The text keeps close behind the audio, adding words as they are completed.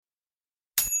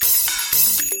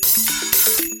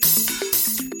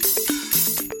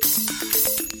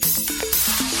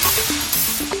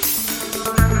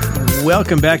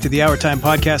Welcome back to the Hour Time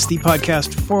Podcast, the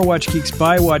podcast for Watch Geeks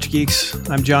by Watch Geeks.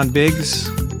 I'm John Biggs.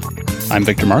 I'm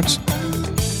Victor Marks.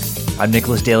 I'm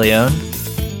Nicholas DeLeon.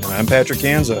 I'm Patrick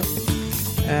Kanza.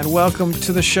 And welcome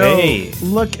to the show. Hey.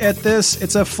 Look at this.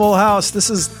 It's a full house. This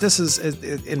is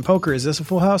in poker, is this a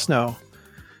full house? No.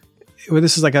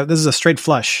 This is a straight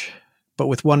flush, but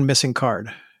with one missing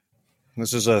card.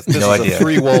 This is a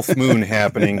three wolf moon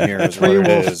happening here. Is what it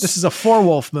is. This is a four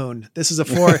wolf moon. This is a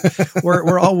four.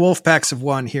 we're all wolf packs of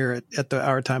one here at the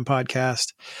Hour Time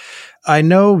Podcast. I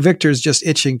know Victor's just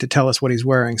itching to tell us what he's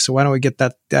wearing, so why don't we get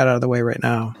that out of the way right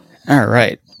now? All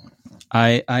right.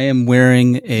 I am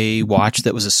wearing a watch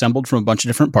that was assembled from a bunch of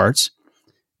different parts,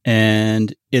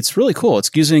 and it's really cool. It's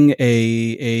using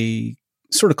a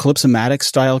sort of Calypsomatic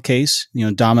style case. You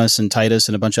know, Damas and Titus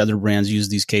and a bunch of other brands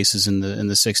used these cases in the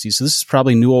 60s. So this is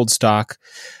probably new old stock,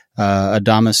 a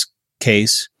Damas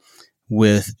case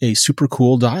with a super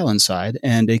cool dial inside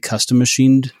and a custom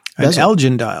machined bezel. An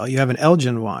Elgin dial. You have an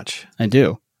Elgin watch. I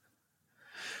do.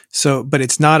 So, but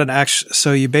it's not an actual.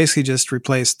 So you basically just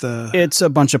replaced the. It's a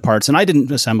bunch of parts, and I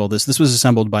didn't assemble this. This was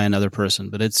assembled by another person,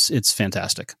 but it's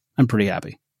fantastic. I'm pretty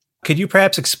happy. Could you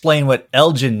perhaps explain what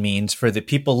Elgin means for the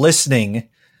people listening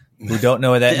who don't know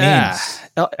what that means?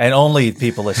 And only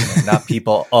people listening, not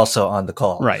people also on the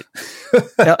call. Right.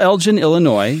 Elgin,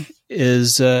 Illinois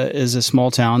is a small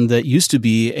town that used to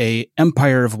be a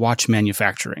empire of watch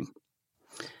manufacturing.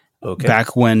 Okay.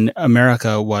 Back when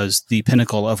America was the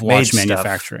pinnacle of watch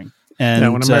manufacturing.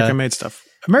 And when America made stuff.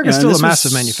 America's still a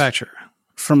massive manufacturer.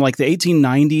 From like the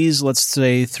 1890s, let's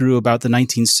say, through about the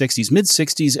 1960s,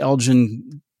 mid-60s,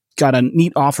 Elgin got a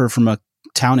neat offer from a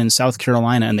town in South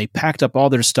Carolina, and they packed up all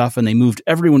their stuff and they moved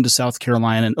everyone to South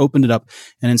Carolina and opened it up.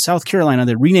 And in South Carolina,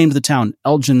 they renamed the town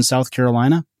Elgin, South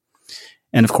Carolina.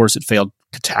 And of course, it failed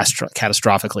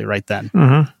catastrophically right then.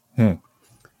 Mm-hmm.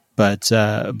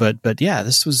 But yeah,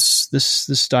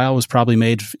 this style was probably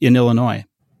made in Illinois.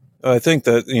 I think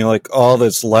that, like all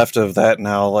that's left of that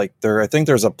now, I think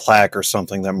there's a plaque or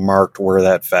something that marked where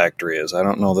that factory is. I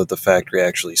don't know that the factory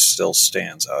actually still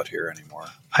stands out here anymore.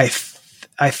 I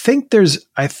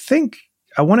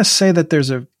want to say that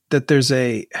there's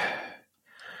a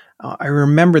I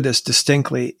remember this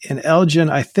distinctly in Elgin.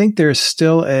 I think there's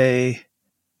still a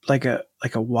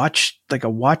watch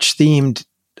themed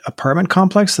apartment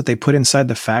complex that they put inside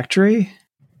the factory.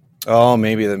 Oh,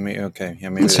 maybe okay. Yeah,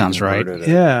 maybe that sounds right.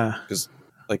 Yeah, because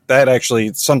like that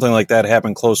actually, something like that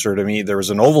happened closer to me. There was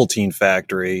an Ovaltine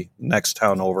factory next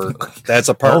town over. That's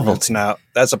apartments now.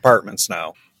 That's apartments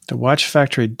now. The Watch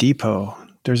Factory Depot.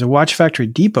 There's a Watch Factory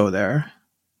Depot there.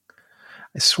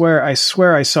 I swear I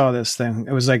saw this thing.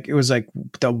 It was like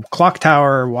the clock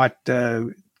tower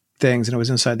things, and it was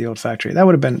inside the old factory. That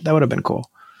would have been cool.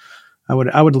 I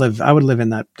would live in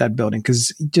that building,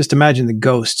 because just imagine the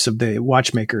ghosts of the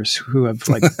watchmakers who have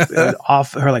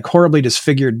are like horribly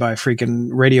disfigured by freaking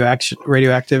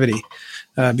radioactivity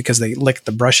because they licked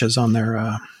the brushes on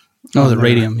their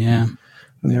radium, yeah,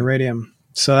 on their radium.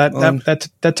 So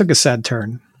that took a sad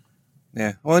turn.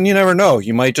 Yeah, well, and you never know.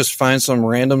 You might just find some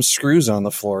random screws on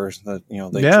the floor that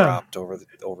they dropped over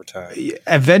time.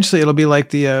 Eventually, it'll be like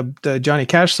the Johnny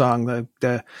Cash song,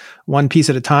 the one piece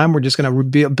at a time. We're just going to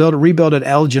rebuild an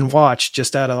Elgin watch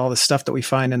just out of all the stuff that we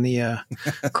find in the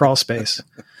crawl space.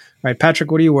 All right,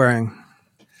 Patrick, what are you wearing?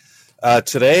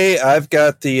 Today, I've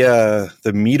got the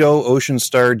Mito Ocean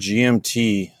Star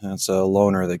GMT. That's a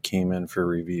loaner that came in for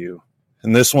review.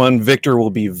 And this one, Victor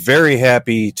will be very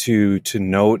happy to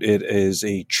note it is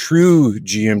a true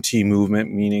GMT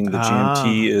movement, meaning the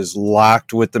GMT is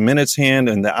locked with the minutes hand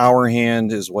and the hour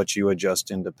hand is what you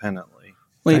adjust independently.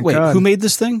 Wait, God. Who made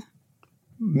this thing?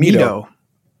 Mito.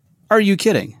 Are you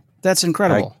kidding? That's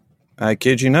incredible. I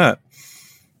kid you not.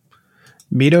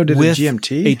 Mito did with a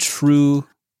GMT? A true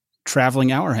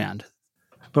traveling hour hand.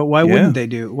 But why wouldn't they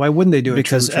do it?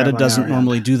 Because ETA doesn't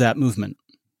normally do that movement.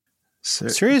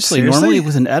 Seriously, normally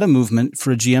with an ETA movement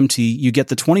for a GMT, you get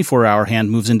the 24-hour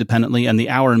hand moves independently and the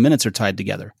hour and minutes are tied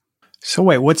together. So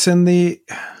wait, what's in like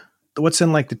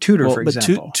the Tudor, for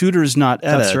example? But Tudor is not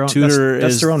ETA. Tudor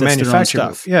that's their own manufacturer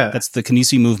stuff. Yeah. That's the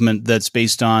Kinesi movement that's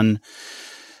based on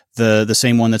the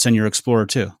same one that's in your Explorer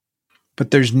too. But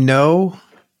there's no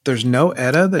ETA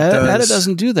that does... ETA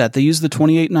doesn't do that. They use the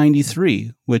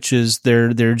 2893, which is their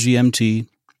GMT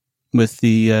with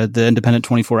the independent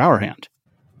 24-hour hand.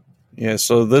 Yeah,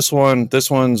 so this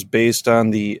one's based on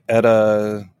the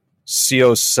ETA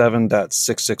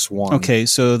CO7.661. Okay,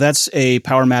 so that's a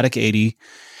Powermatic 80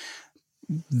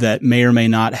 that may or may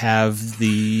not have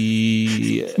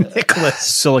the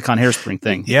silicon hairspring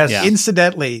thing. Yes. Yeah.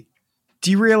 Incidentally,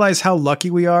 do you realize how lucky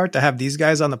we are to have these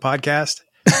guys on the podcast?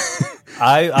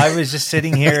 I was just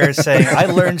sitting here saying I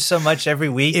learned so much every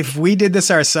week. If we did this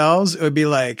ourselves, it would be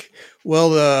like, well,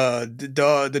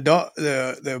 the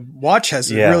watch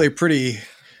has a really pretty.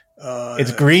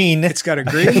 It's green. It's got a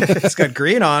green. It's got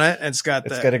green on it, and it's got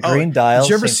a green dial. Did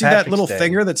you ever see that little Day.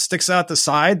 finger that sticks out the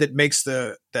side that makes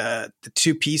the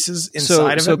two pieces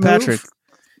inside of it? So Patrick,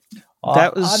 move?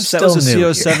 that was a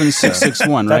CO7661,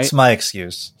 right? That's my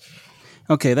excuse.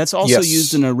 Okay, that's also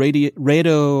used in a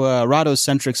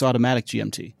Radocentrix automatic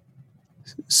GMT.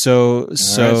 So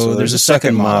there's a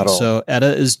second model. So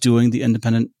ETA is doing the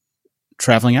independent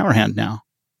traveling hour hand now.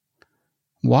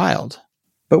 Wild.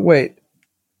 But wait.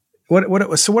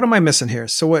 So what am I missing here?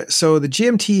 So the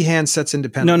GMT hand sets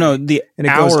independently. No, the and it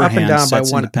hour goes up hand and down by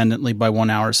sets one independently by 1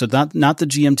 hour. So not the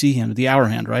GMT hand, the hour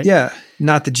hand, right? Yeah,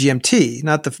 not the GMT,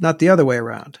 not the other way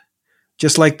around.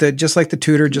 Just like the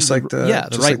Tudor,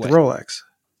 the Rolex.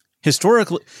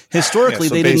 Historically,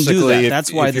 they didn't do that.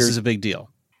 That's why this is a big deal.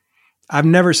 I've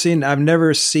never seen an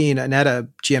ETA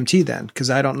GMT then, because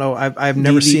I don't know. I've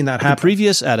never seen that happen. The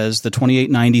previous ETAs, the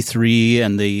 2893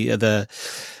 and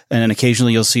and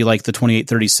occasionally you'll see like the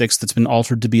 2836 that's been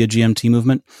altered to be a GMT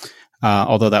movement,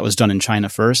 although that was done in China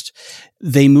first.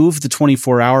 They moved the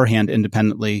 24-hour hand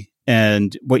independently,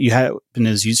 and what you happen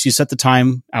is you set the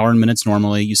time, hour and minutes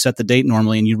normally, you set the date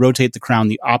normally, and you rotate the crown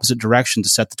the opposite direction to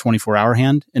set the 24-hour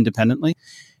hand independently.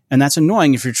 And that's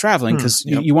annoying if you're traveling because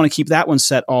you want to keep that one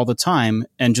set all the time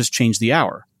and just change the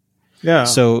hour. Yeah.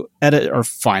 So ETA are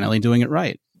finally doing it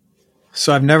right.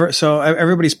 So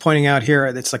everybody's pointing out here,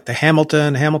 it's like the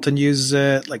Hamilton uses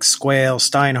it, like Squale,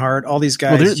 Steinhardt, all these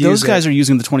guys. Those guys are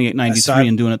using the 2893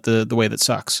 and doing it the way that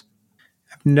sucks.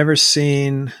 I've never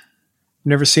seen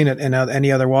it in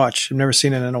any other watch. I've never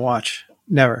seen it in a watch.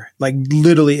 Never. Like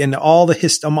literally in all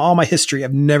my history,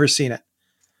 I've never seen it.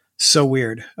 So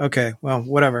weird. Okay, well,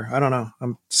 whatever. I don't know.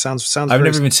 Sounds. I've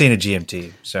never even seen a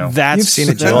GMT. So you've seen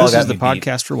it. This is the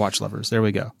podcast for watch lovers. There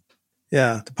we go.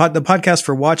 Yeah, the podcast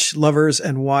for watch lovers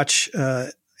and watch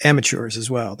amateurs as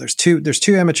well. There's two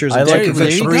amateurs. I like the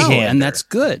three-hander, and that's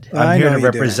good. I'm here to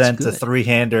represent the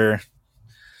three-hander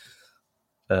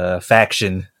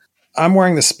faction. I'm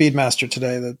wearing the Speedmaster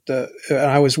today. And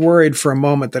I was worried for a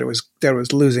moment that it was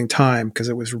losing time because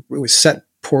it was set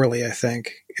poorly, I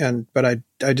think. But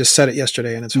I just set it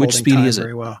yesterday and it's Which holding speed time is it?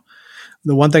 very well.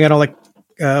 The one thing I don't like,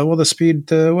 the speed,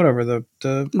 whatever the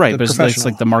right, the but it's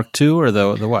like the Mark II or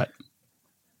the what?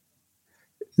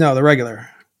 No, the regular,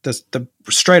 the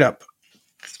straight up,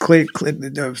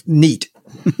 neat.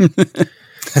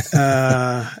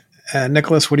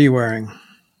 Nicholas, what are you wearing?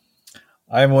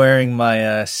 I'm wearing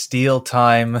my Steel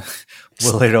Time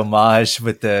Willard homage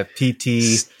with the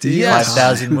PT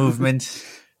 5000 movement.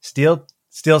 Steel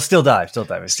dive.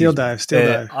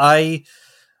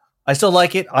 I still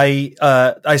like it.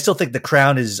 I still think the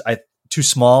crown is too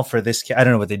small for this. I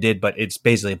don't know what they did, but it's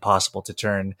basically impossible to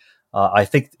turn. I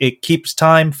think it keeps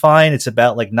time fine. It's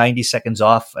about like 90 seconds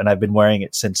off, and I've been wearing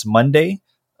it since Monday.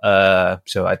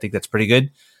 So I think that's pretty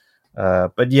good.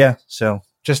 But yeah, so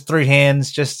just three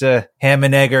hands, just a ham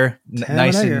and egger,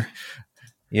 nice and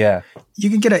yeah. You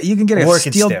can get a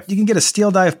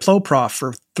steel dive Ploprof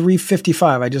for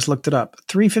 $355. I just looked it up.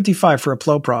 $355 for a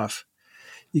Ploprof.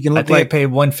 You can look. I think I paid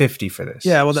 $150 for this.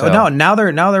 Yeah, well, no, now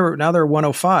they're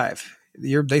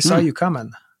 $105. They saw you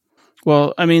coming.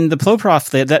 Well, I mean, the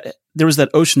Ploprof there was that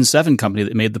Ocean 7 company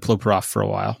that made the Ploprof for a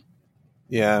while.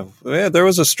 Yeah, there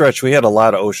was a stretch. We had a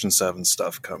lot of Ocean 7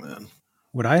 stuff come in.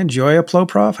 Would I enjoy a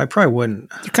Ploprof? I probably wouldn't.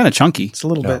 They're kind of chunky. It's a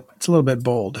little bit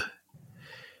bold.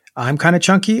 I'm kind of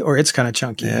chunky, or it's kind of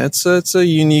chunky. Yeah, it's a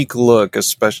unique look,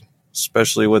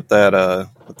 especially with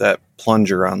that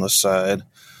plunger on the side.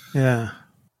 Yeah.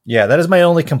 Yeah, that is my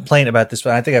only complaint about this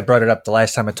one. I think I brought it up the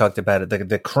last time I talked about it.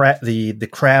 The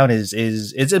crown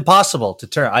is impossible to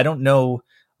turn. I don't know.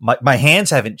 My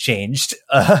hands haven't changed.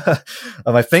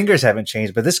 My fingers haven't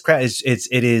changed, but this crown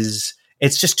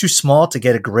it's just too small to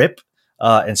get a grip.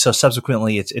 And so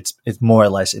subsequently it's more or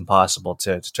less impossible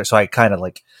to turn. So I kind of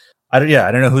like, I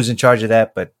don't know who's in charge of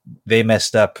that, but they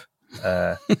messed up.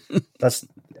 I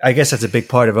guess that's a big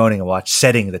part of owning a watch,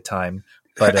 setting the time.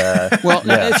 But well,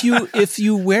 yeah. if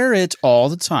you wear it all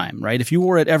the time, right? If you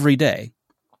wore it every day,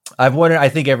 I've worn it, I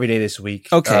think, every day this week.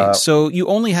 Okay, so you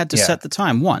only had to set the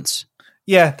time once.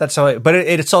 Yeah, that's how. But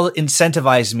it's all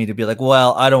incentivized me to be like,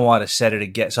 well, I don't want to set it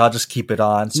again, so I'll just keep it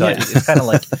on. So it's kind of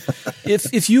like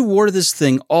if you wore this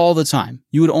thing all the time,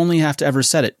 you would only have to ever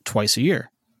set it twice a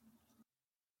year.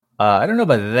 I don't know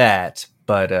about that,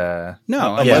 but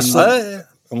no,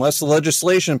 unless the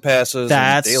legislation passes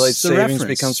and daylight savings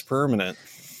becomes permanent.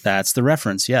 That's the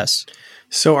reference, yes.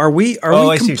 So are we I see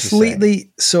what you're saying.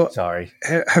 completely so Sorry.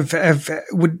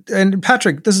 and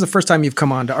Patrick, this is the first time you've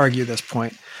come on to argue this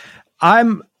point.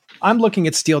 I'm looking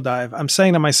at Steel Dive. I'm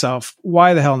saying to myself,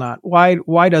 why the hell not?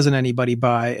 Why doesn't anybody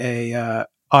buy a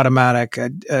automatic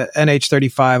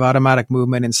NH35 automatic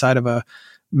movement inside of a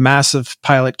massive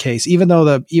pilot case, even though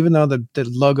the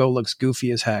logo looks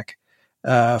goofy as heck,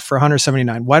 for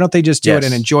 $179? Why don't they just do it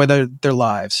and enjoy their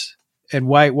lives? And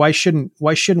why shouldn't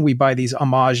we buy these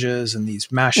homages and these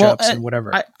mashups and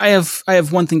whatever? I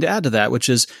have one thing to add to that, which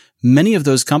is many of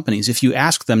those companies, if you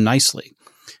ask them nicely,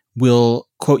 will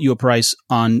quote you a price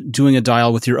on doing a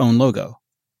dial with your own logo.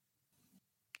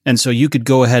 And so you could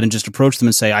go ahead and just approach them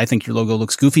and say, I think your logo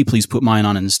looks goofy. Please put mine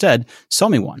on instead. Sell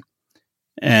me one.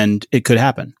 And it could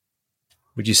happen.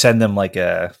 Would you send them like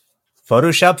a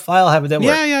Photoshop file? How would that work?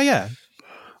 Yeah.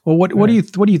 Well, what do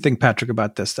you think, Patrick,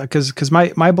 about this? Because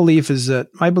my belief is that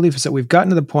we've gotten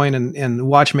to the point in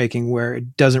watchmaking where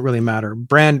it doesn't really matter.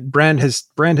 Brand has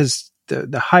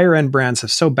the higher end brands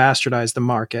have so bastardized the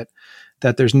market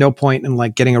that there's no point in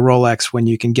like getting a Rolex when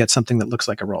you can get something that looks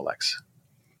like a Rolex.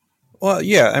 Well,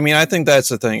 yeah. I mean, I think that's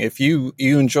the thing. If you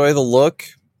enjoy the look,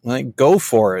 like, go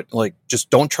for it. Like, just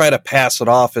don't try to pass it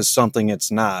off as something it's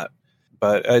not.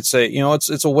 But I'd say,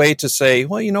 it's a way to say,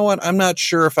 well, you know what? I'm not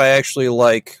sure if I actually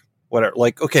like whatever.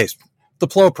 Like, okay, the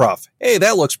Ploprof. Hey,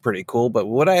 that looks pretty cool, but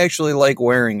would I actually like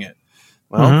wearing it?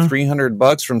 Well,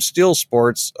 $300 from Steel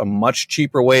Sports, a much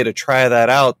cheaper way to try that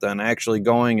out than actually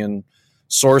going and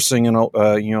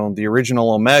sourcing the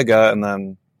original Omega, and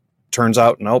then turns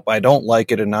out, nope, I don't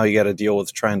like it, and now you got to deal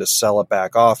with trying to sell it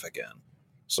back off again.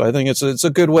 So I think it's a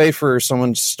good way for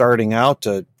someone starting out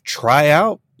to try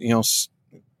out,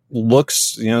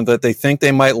 looks, that they think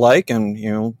they might like, and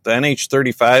the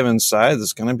NH35 inside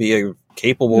is going to be a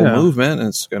capable movement, and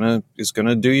it's going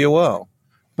to do you well.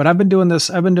 But I've been doing this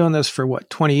for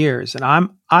 20 years, and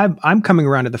I'm coming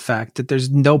around to the fact that there's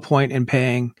no point in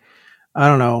paying, I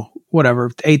don't know, whatever,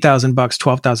 $8,000,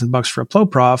 $12,000 for a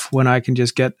Ploprof when I can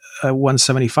just get a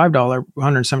 $175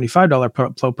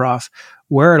 Ploprof,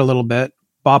 wear it a little bit,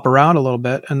 bop around a little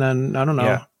bit, and then, I don't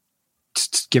know,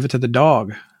 just give it to the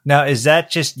dog. Now, is that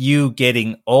just you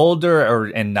getting older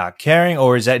and not caring,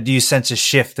 or do you sense a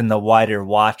shift in the wider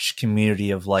watch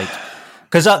community of like,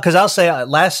 because I'll say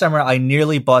last summer I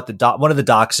nearly bought one of the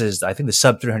Doxes, I think the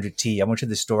Sub 300T. I went to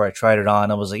the store, I tried it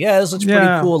on, I was like, yeah, this looks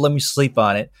pretty cool. Let me sleep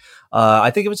on it.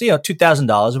 I think it was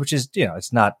 $2,000, which is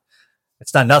it's not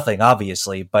nothing,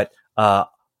 obviously, but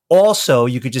also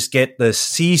you could just get the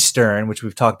C Stern, which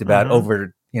we've talked about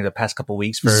over the past couple of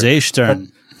weeks for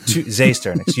Zeystern.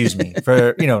 Zeystern, excuse me,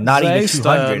 for not even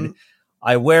 $200.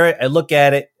 I wear it, I look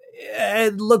at it,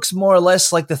 it looks more or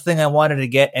less like the thing I wanted to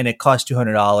get, and it cost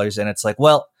 $200. And it's like,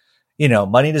 well,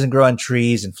 money doesn't grow on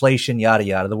trees, inflation, yada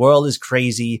yada. The world is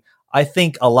crazy. I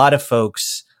think a lot of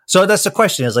folks. So that's the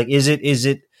question: is like, is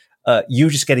it you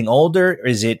just getting older, or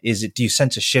is it? Do you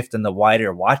sense a shift in the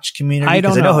wider watch community? I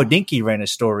don't know. I know Hodinkee ran a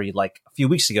story like a few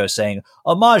weeks ago saying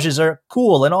homages are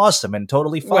cool and awesome and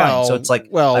totally fine. So it's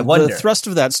like, I wonder. The thrust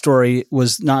of that story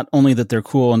was not only that they're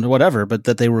cool and whatever, but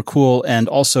that they were cool, and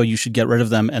also you should get rid of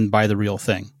them and buy the real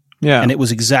thing. Yeah, and it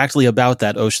was exactly about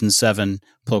that Ocean 7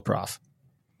 Ploprof.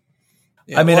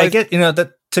 Yeah, I mean, I get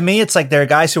that. To me, it's like there are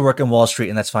guys who work in Wall Street,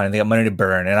 and that's fine. And they got money to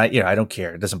burn, and I don't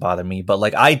care. It doesn't bother me. But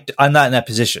like, I'm not in that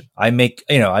position. I make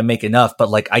enough, but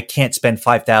like, I can't spend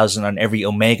 $5,000 on every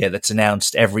Omega that's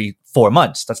announced every 4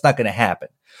 months. That's not going to happen.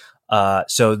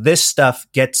 So this stuff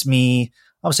gets me,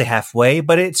 I would say halfway,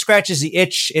 but it scratches the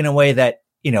itch in a way that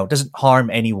doesn't harm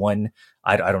anyone.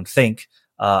 I don't think.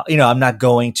 I'm not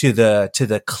going to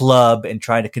the club and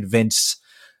trying to convince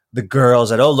the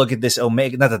girls that, look at this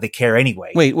Omega. Not that they care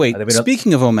anyway. Wait.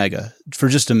 Speaking of Omega, for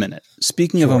just a minute.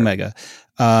 Speaking of Omega,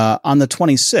 on the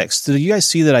 26th, did you guys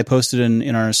see that I posted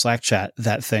in our Slack chat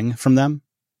that thing from them?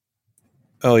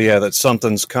 Oh, yeah, that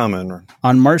something's coming.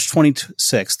 On March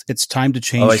 26th, it's time to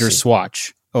change your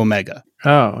swatch, Omega.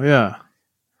 Oh, yeah.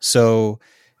 So,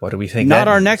 what do we think? Not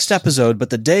our next episode, but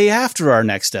the day after our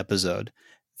next episode,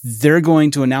 they're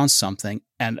going to announce something,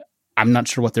 and I'm not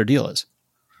sure what their deal is.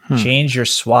 Change your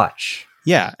swatch.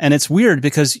 Yeah, and it's weird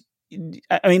because,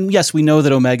 I mean, yes, we know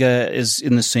that Omega is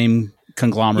in the same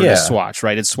conglomerate as Swatch,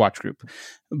 right? It's Swatch Group.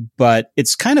 But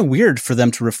it's kind of weird for them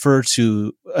to refer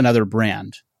to another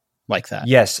brand like that.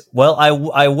 Yes. Well,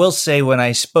 I will say when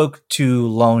I spoke to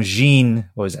Longines,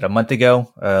 what was that, a month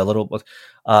ago?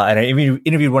 And I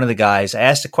interviewed one of the guys. I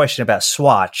asked a question about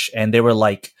Swatch, and they were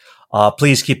like,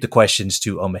 please keep the questions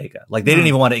to Omega. Like they didn't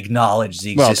even want to acknowledge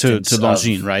the existence to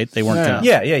Longines, right? They weren't.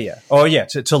 Yeah. Oh, yeah,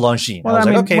 to Longines. Well, I was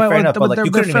like, okay, fair enough. But like,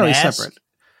 you couldn't even ask. Separate.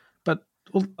 But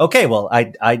Okay, well,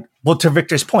 well, to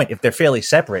Victor's point, if they're fairly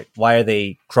separate, why are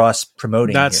they cross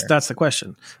promoting? That's the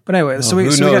question. But anyway, Well, so who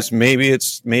knows? We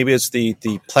got, maybe it's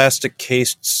the plastic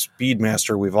cased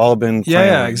Speedmaster we've all been.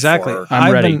 Yeah, exactly. For.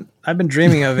 I'm ready. I've been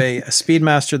dreaming of a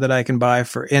Speedmaster that I can buy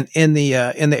for in the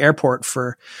airport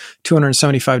for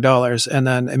 $275 and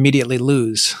then immediately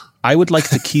lose. I would like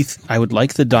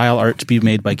the dial art to be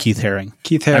made by Keith Haring.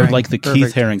 Keith Haring. I would like the Perfect.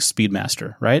 Keith Haring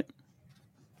Speedmaster, right?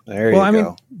 There you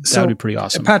go. That would be pretty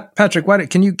awesome. Patrick,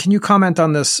 can you comment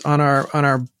on this on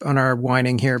our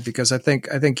whining here, because I think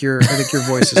your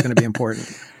voice is going to be important.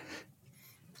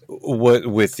 What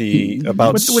with the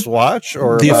about with Swatch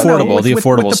or the about affordable, with the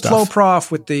affordable with the stuff. Plo Prof,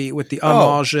 with the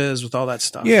homages, with all that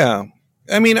stuff. Yeah,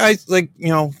 I mean, I like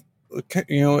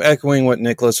echoing what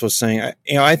Nicholas was saying.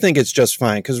 I think it's just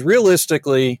fine because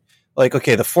realistically, like,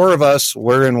 okay, the four of us,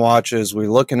 we're in watches, we're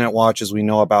looking at watches, we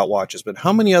know about watches, but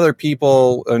how many other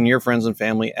people and your friends and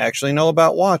family actually know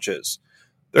about watches?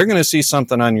 They're going to see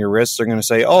something on your wrist. They're going to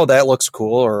say, oh, that looks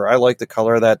cool, or I like the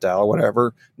color of that dial,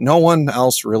 whatever. No one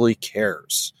else really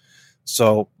cares.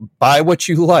 So buy what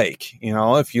you like.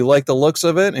 If you like the looks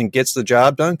of it and gets the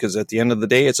job done, because at the end of the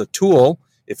day, it's a tool.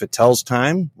 If it tells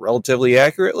time relatively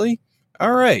accurately,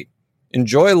 all right.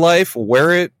 Enjoy life,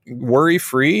 wear it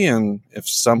worry-free, and if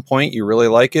some point you really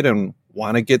like it and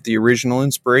want to get the original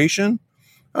inspiration,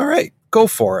 all right, go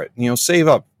for it. Save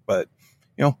up, but,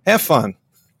 have fun.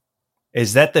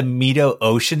 Is that the Mito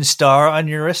Ocean Star on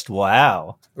your wrist?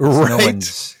 Wow. Right. No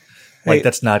one's,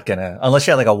 that's not going to, unless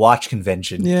you're at like a watch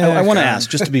convention. Yeah, I want to ask,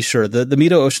 just to be sure, the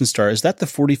Mito Ocean Star, is that the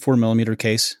 44 millimeter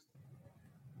case?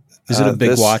 Is it a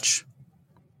big watch?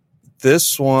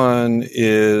 This one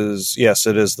is, yes,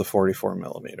 it is the 44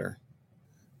 millimeter.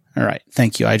 All right.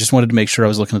 Thank you. I just wanted to make sure I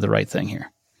was looking at the right thing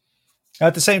here.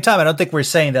 At the same time, I don't think we're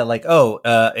saying that like,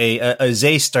 a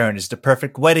Zay Stern is the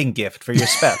perfect wedding gift for your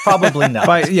spouse. Probably not.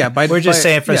 We're just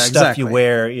saying for stuff you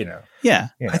wear, Yeah.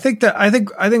 I think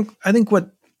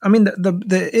what I mean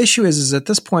the issue is at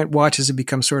this point watches have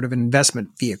become sort of an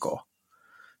investment vehicle.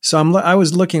 So I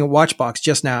was looking at Watchbox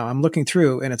just now. I'm looking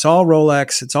through, and it's all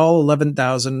Rolex. It's all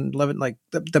 11,000, like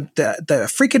the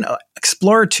freaking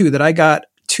Explorer 2 that I got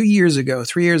 2 years ago,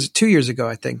 2 years ago,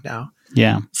 I think now.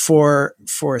 Yeah. For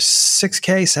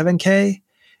 6K, 7K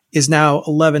is now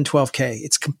 11, 12K.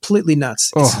 It's completely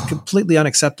nuts. It's completely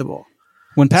unacceptable.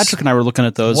 When Patrick and I were looking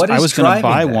at those, What I is was going to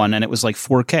driving buy that? one, and it was like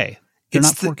 4K. They're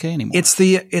not 4K anymore. It's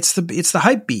the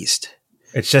hype beast.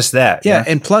 It's just that. Yeah,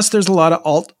 and plus there's a lot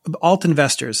of alt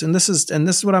investors, and this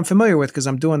is what I'm familiar with because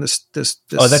I'm doing this.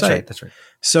 Oh, that's site. right. That's right.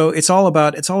 So it's all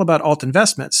about alt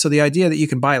investments. So the idea that you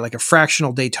can buy like a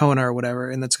fractional Daytona or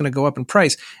whatever, and that's going to go up in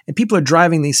price, and people are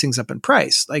driving these things up in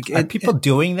price. Like, Are people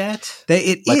doing that?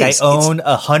 I own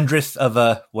 100th of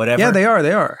a whatever. Yeah, they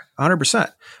are 100%.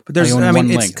 But there's,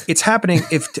 it's happening.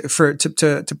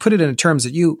 To put it in terms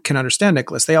that you can understand,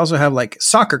 Nicholas, they also have like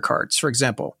soccer cards, for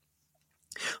example.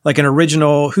 Like an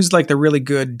original, who's like the really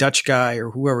good Dutch guy or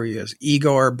whoever he is,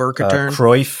 Igor Berkatern,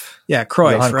 Cruyff. Yeah,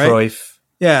 Cruyff, Johan right? Cruyff.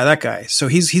 Yeah, that guy. So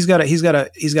he's got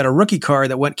a rookie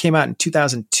card that came out in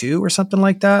 2002 or something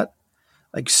like that,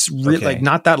 like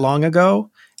not that long ago,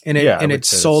 and it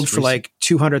sold for like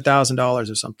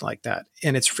 $200,000 or something like that,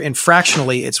 and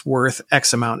fractionally it's worth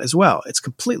X amount as well. It's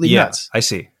completely nuts. I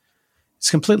see. It's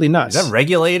completely nuts. Is that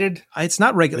regulated? It's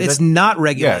not regulated. It's not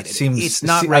regulated. Yeah, it seems. It's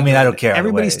not. I mean, I don't care.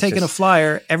 Everybody's taking a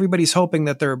flyer. Everybody's hoping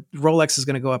that their Rolex is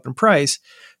going to go up in price.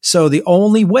 So the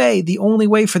only way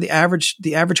for the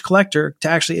average collector to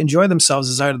actually enjoy themselves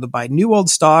is either to buy new old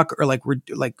stock or like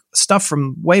stuff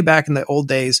from way back in the old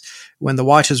days when the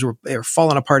watches were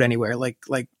falling apart anywhere, like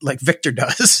Victor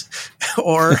does,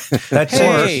 or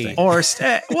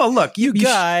well, look, you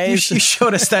guys, you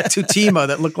showed us that Tutima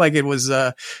that looked like it was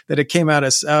that it came out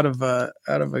of a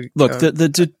look.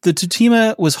 The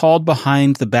Tutima was hauled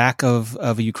behind the back of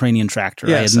a Ukrainian tractor.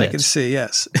 Yes, I admit. I can see.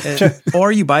 Yes,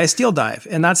 or you buy a steel dive,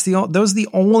 and those are the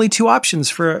only two options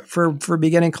for a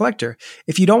beginning collector.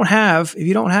 If you don't have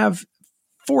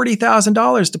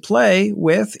 $40,000 to play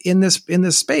with in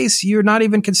this space, you're not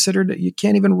even considered. You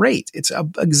can't even rate. It's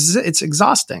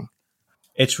exhausting.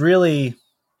 It's really.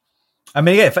 I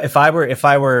mean, if I were,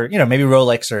 maybe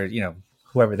Rolex or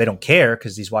whoever, they don't care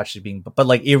because these watches are being. But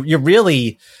like you're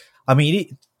really, I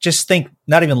mean, just think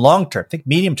not even long term. Think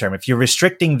medium term. If you're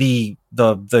restricting the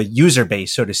user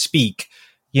base, so to speak,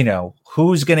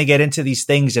 who's going to get into these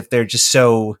things if they're just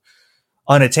so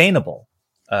unattainable?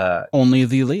 Only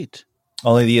the elite.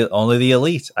 Only the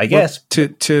elite, I guess. To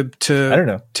I don't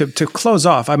know. To close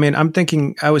off, I mean,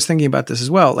 I was thinking about this as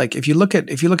well. Like if you look at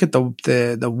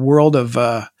the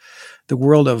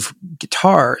world of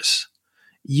guitars,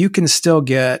 you can still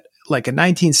get like a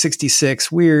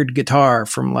 1966 weird guitar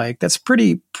from like, that's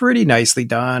pretty nicely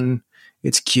done.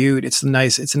 It's cute. It's a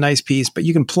nice piece, but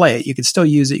you can play it. You can still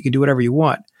use it. You can do whatever you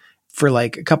want for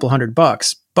like a couple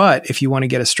 $100. But if you want to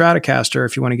get a Stratocaster,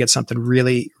 if you want to get something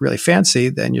really, really fancy,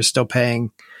 then you're still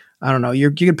paying, I don't know, you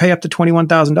can pay up to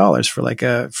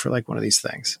 $21,000 for like one of these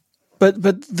things. But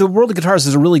the world of guitars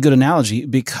is a really good analogy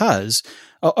because,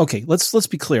 okay, let's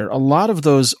be clear. A lot of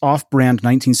those off-brand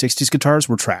 1960s guitars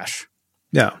were trash.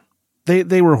 Yeah.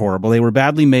 They were horrible. They were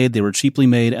badly made. They were cheaply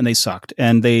made, and they sucked.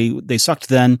 And they sucked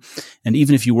then. And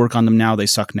even if you work on them now, they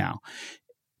suck now.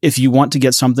 If you want to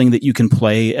get something that you can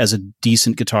play as a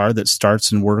decent guitar that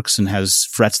starts and works and has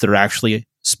frets that are actually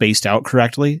spaced out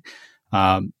correctly,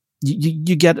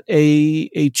 you get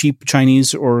a cheap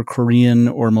Chinese or Korean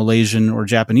or Malaysian or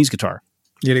Japanese guitar.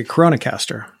 You get a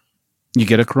Chronocaster. You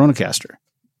get a Chronocaster.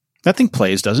 That thing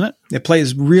plays, doesn't it? It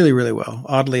plays really, really well.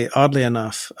 Oddly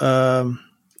enough.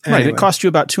 Right. It cost you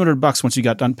about $200 once you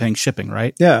got done paying shipping,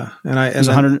 right? Yeah. And it was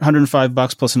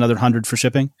 $105 plus another $100 for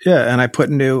shipping. Yeah. And I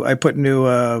put new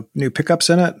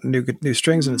pickups in it, new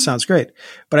strings, and it sounds great.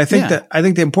 But I think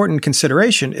the important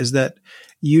consideration is that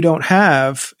you don't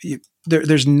have,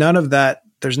 there's none of that.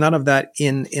 There's none of that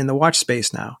in the watch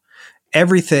space now.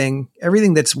 Everything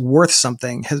that's worth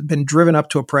something has been driven up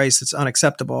to a price that's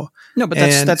unacceptable. No, but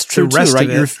that's true too, right?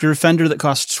 Your Fender that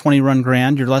costs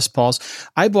 $20,000, your Les Pauls.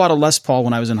 I bought a Les Paul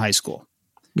when I was in high school.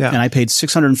 Yeah. And I paid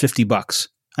 $650.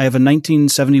 I have a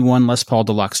 1971 Les Paul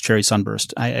Deluxe Cherry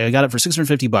Sunburst. I got it for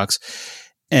 $650,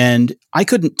 and I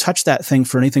couldn't touch that thing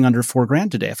for anything under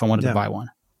 $4,000 today if I wanted to buy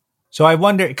one. So I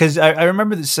wonder, because I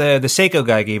remember this, the Seiko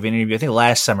guy gave an interview, I think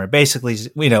last summer. Basically,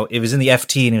 it was in the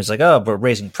FT and he was like, oh, we're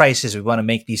raising prices. We want to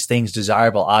make these things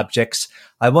desirable objects.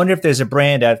 I wonder if there's a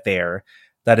brand out there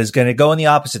that is going to go in the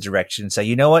opposite direction and say,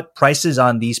 you know what? Prices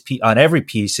on on every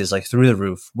piece is like through the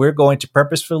roof. We're going to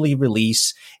purposefully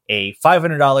release a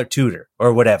 $500 Tudor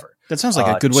or whatever. That sounds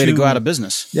like a good way to go out of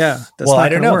business. Yeah. Well, I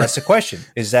don't know. That's the question.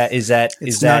 Is that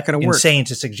not going to work. Insane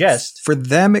to suggest? For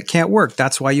them, it can't work.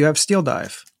 That's why you have Steel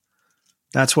Dive.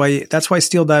 That's why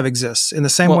Steel Dive exists in the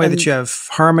same way that you have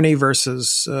Harmony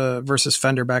versus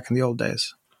Fender back in the old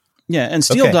days. Yeah, and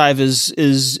Steel Dive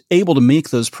is able to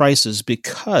make those prices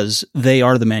because they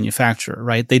are the manufacturer,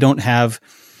 right? They don't have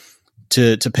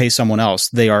to pay someone else;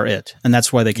 they are it, and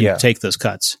that's why they can take those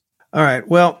cuts. All right,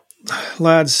 well,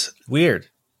 lads, weird.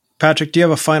 Patrick, do you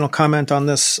have a final comment on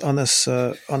this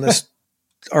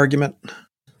argument?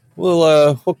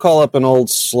 We'll call up an old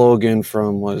slogan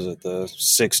from the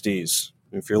 60s.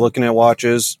 If you're looking at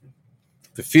watches,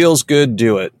 if it feels good,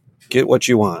 do it. Get what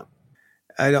you want.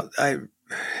 You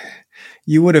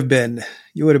would have been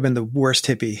the worst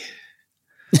hippie,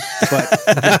 but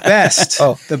the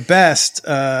best.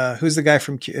 Who's the guy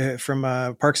from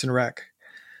Parks and Rec?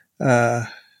 The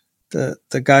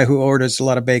guy who orders a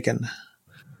lot of bacon.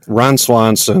 Ron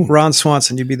Swanson. Ron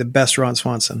Swanson. You'd be the best Ron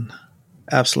Swanson.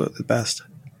 Absolutely the best.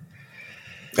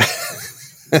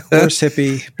 Worst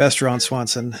hippie, best Ron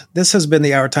Swanson. This has been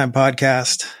the Our Time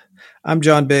Podcast. I'm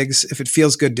John Biggs. If it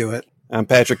feels good, do it. I'm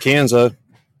Patrick Kanza,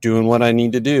 doing what I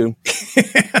need to do.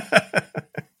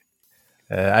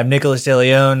 I'm Nicholas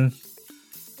DeLeon,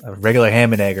 a regular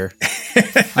ham and egger.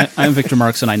 I'm Victor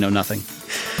Marks, and I know nothing.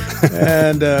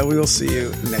 And we will see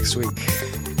you next week.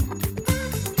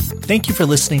 Thank you for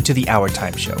listening to the Our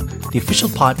Time Show, the official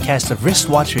podcast of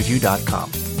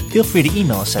wristwatchreview.com. Feel free to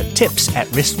email us at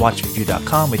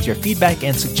tips@wristwatchreview.com with your feedback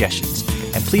and suggestions.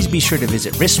 And please be sure to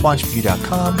visit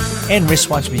wristwatchreview.com and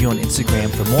wristwatchreview on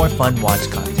Instagram for more fun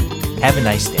watch content. Have a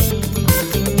nice day.